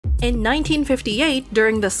In 1958,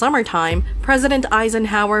 during the summertime, President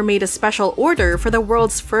Eisenhower made a special order for the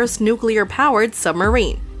world's first nuclear-powered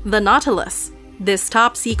submarine, the Nautilus. This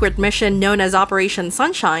top-secret mission, known as Operation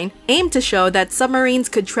Sunshine, aimed to show that submarines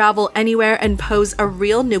could travel anywhere and pose a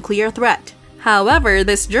real nuclear threat. However,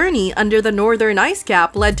 this journey under the northern ice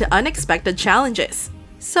cap led to unexpected challenges.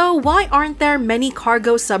 So why aren't there many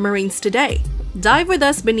cargo submarines today? Dive with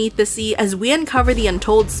us beneath the sea as we uncover the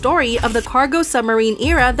untold story of the cargo submarine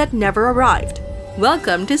era that never arrived.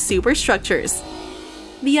 Welcome to Superstructures.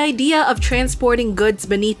 The idea of transporting goods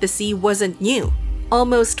beneath the sea wasn't new.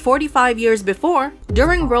 Almost 45 years before,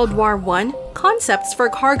 during World War I, concepts for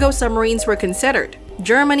cargo submarines were considered.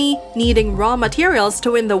 Germany, needing raw materials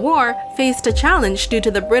to win the war, faced a challenge due to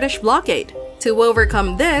the British blockade. To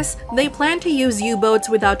overcome this, they planned to use U-boats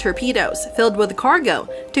without torpedoes, filled with cargo,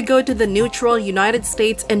 to go to the neutral United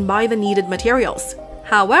States and buy the needed materials.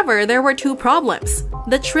 However, there were two problems.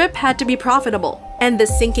 The trip had to be profitable, and the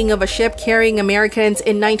sinking of a ship carrying Americans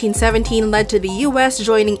in 1917 led to the US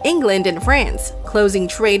joining England and France, closing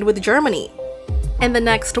trade with Germany. In the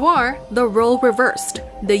next war, the role reversed.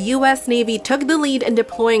 The US Navy took the lead in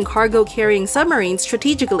deploying cargo-carrying submarines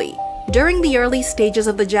strategically. During the early stages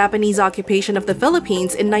of the Japanese occupation of the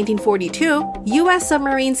Philippines in 1942, US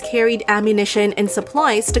submarines carried ammunition and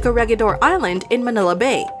supplies to Corregidor Island in Manila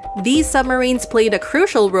Bay. These submarines played a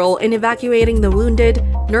crucial role in evacuating the wounded,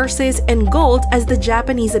 nurses, and gold as the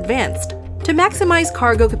Japanese advanced. To maximize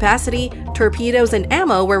cargo capacity, torpedoes and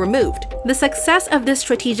ammo were removed. The success of this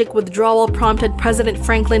strategic withdrawal prompted President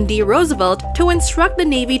Franklin D. Roosevelt to instruct the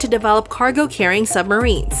Navy to develop cargo-carrying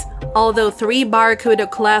submarines. Although 3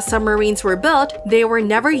 Barracuda-class submarines were built, they were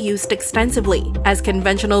never used extensively, as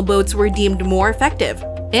conventional boats were deemed more effective.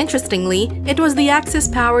 Interestingly, it was the Axis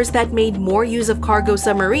powers that made more use of cargo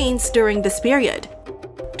submarines during this period.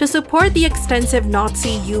 To support the extensive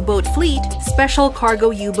Nazi U-boat fleet, special cargo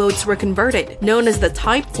U-boats were converted, known as the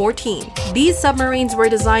Type 14. These submarines were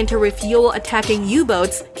designed to refuel attacking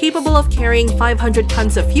U-boats capable of carrying 500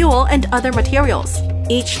 tons of fuel and other materials.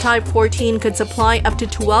 Each Type 14 could supply up to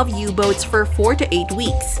 12 U-boats for 4 to 8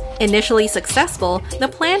 weeks. Initially successful, the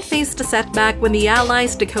plan faced a setback when the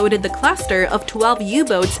Allies decoded the cluster of 12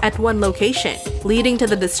 U-boats at one location, leading to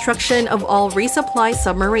the destruction of all resupply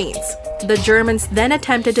submarines. The Germans then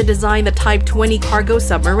attempted to design the Type 20 cargo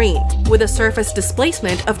submarine, with a surface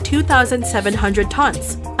displacement of 2,700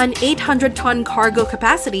 tons, an 800-ton cargo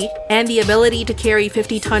capacity, and the ability to carry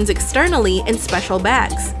 50 tons externally in special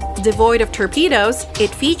bags. Devoid of torpedoes,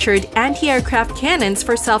 it featured anti-aircraft cannons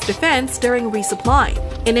for self-defense during resupply.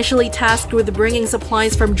 Initially tasked with bringing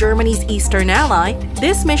supplies from Germany's eastern ally,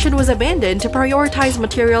 this mission was abandoned to prioritize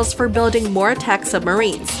materials for building more attack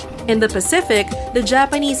submarines. In the Pacific, the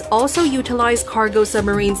Japanese also utilized cargo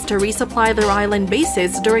submarines to resupply their island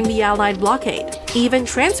bases during the Allied blockade, even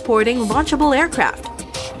transporting launchable aircraft.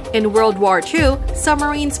 In World War II,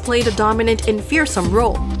 submarines played a dominant and fearsome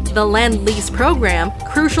role. The Lend-Lease program,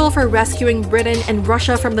 crucial for rescuing Britain and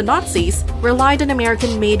Russia from the Nazis, relied on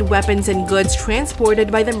American-made weapons and goods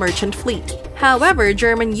transported by the merchant fleet. However,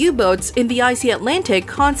 German U-boats in the icy Atlantic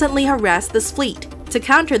constantly harassed this fleet. To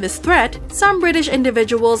counter this threat, some British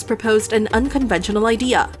individuals proposed an unconventional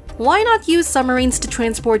idea. Why not use submarines to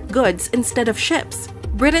transport goods instead of ships?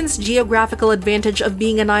 Britain's geographical advantage of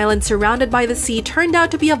being an island surrounded by the sea turned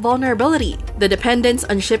out to be a vulnerability. The dependence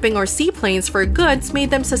on shipping or seaplanes for goods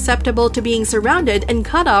made them susceptible to being surrounded and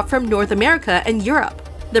cut off from North America and Europe.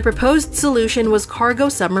 The proposed solution was cargo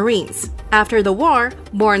submarines. After the war,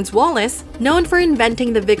 Barnes-Wallis, known for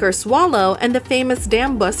inventing the Vickers Swallow and the famous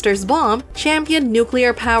Dam Busters bomb, championed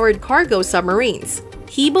nuclear-powered cargo submarines.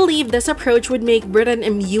 He believed this approach would make Britain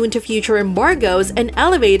immune to future embargoes and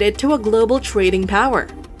elevate it to a global trading power.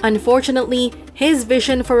 Unfortunately, his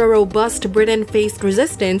vision for a robust Britain faced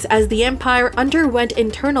resistance as the empire underwent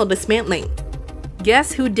internal dismantling.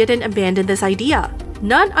 Guess who didn't abandon this idea?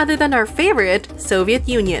 None other than our favorite, Soviet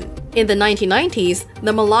Union. In the 1990s,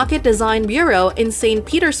 the Malakit Design Bureau in St.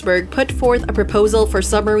 Petersburg put forth a proposal for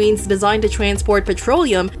submarines designed to transport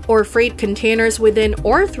petroleum or freight containers within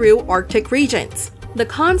or through Arctic regions. The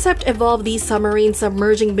concept evolved these submarines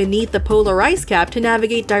submerging beneath the polar ice cap to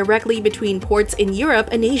navigate directly between ports in Europe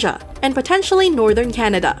and Asia, and potentially northern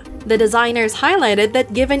Canada. The designers highlighted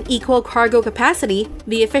that given equal cargo capacity,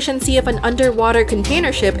 the efficiency of an underwater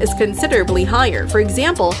container ship is considerably higher, for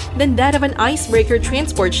example, than that of an icebreaker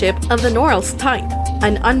transport ship of the Norilsk type.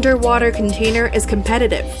 An underwater container is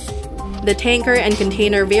competitive. The tanker and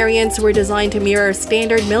container variants were designed to mirror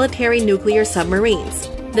standard military nuclear submarines.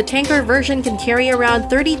 The tanker version can carry around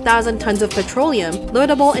 30,000 tons of petroleum,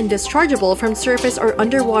 loadable and dischargeable from surface or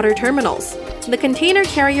underwater terminals. The container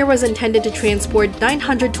carrier was intended to transport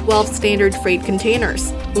 912 standard freight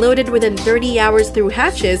containers, loaded within 30 hours through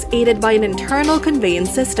hatches aided by an internal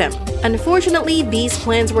conveyance system. Unfortunately, these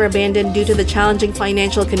plans were abandoned due to the challenging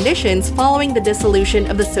financial conditions following the dissolution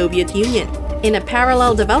of the Soviet Union. In a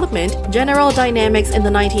parallel development, General Dynamics in the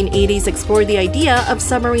 1980s explored the idea of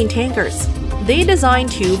submarine tankers. They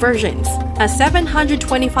designed two versions, a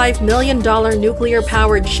 $725 million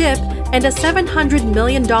nuclear-powered ship and a $700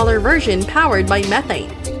 million version powered by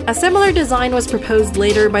methane. A similar design was proposed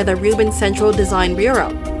later by the Rubin Central Design Bureau,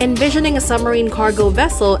 envisioning a submarine cargo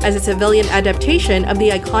vessel as a civilian adaptation of the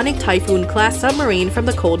iconic Typhoon-class submarine from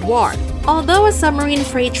the Cold War. Although a submarine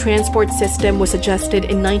freight transport system was suggested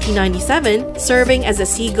in 1997, serving as a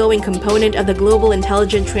seagoing component of the Global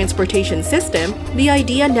Intelligent Transportation System, the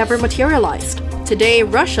idea never materialized. Today,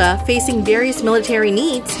 Russia, facing various military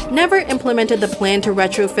needs, never implemented the plan to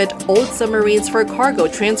retrofit old submarines for cargo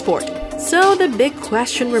transport. So the big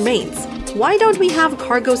question remains, why don't we have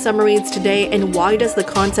cargo submarines today, and why does the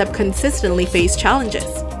concept consistently face challenges?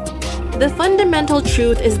 The fundamental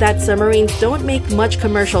truth is that submarines don't make much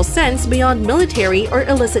commercial sense beyond military or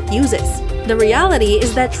illicit uses. The reality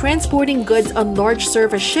is that transporting goods on large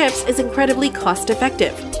surface ships is incredibly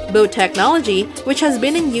cost-effective. Boat technology, which has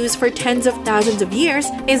been in use for tens of thousands of years,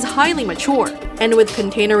 is highly mature, and with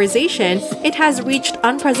containerization, it has reached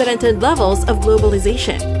unprecedented levels of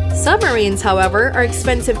globalization. Submarines, however, are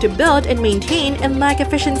expensive to build and maintain and lack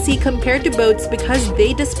efficiency compared to boats because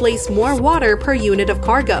they displace more water per unit of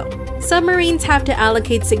cargo. Submarines have to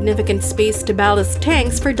allocate significant space to ballast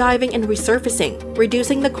tanks for diving and resurfacing,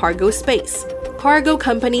 reducing the cargo space. Cargo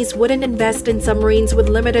companies wouldn't invest in submarines with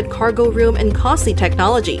limited cargo room and costly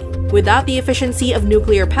technology. Without the efficiency of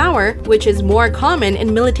nuclear power, which is more common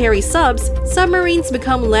in military subs, submarines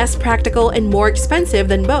become less practical and more expensive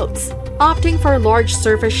than boats. Opting for large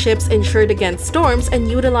surface ships insured against storms and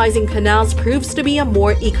utilizing canals proves to be a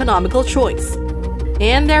more economical choice.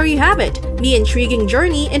 And there you have it, the intriguing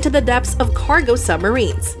journey into the depths of cargo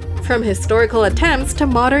submarines. From historical attempts to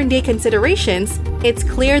modern-day considerations, it's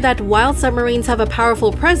clear that while submarines have a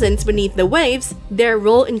powerful presence beneath the waves, their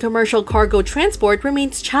role in commercial cargo transport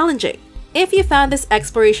remains challenging. If you found this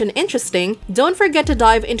exploration interesting, don't forget to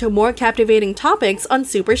dive into more captivating topics on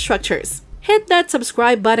superstructures. Hit that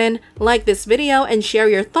subscribe button, like this video, and share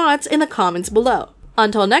your thoughts in the comments below.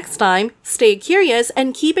 Until next time, stay curious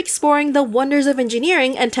and keep exploring the wonders of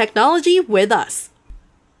engineering and technology with us.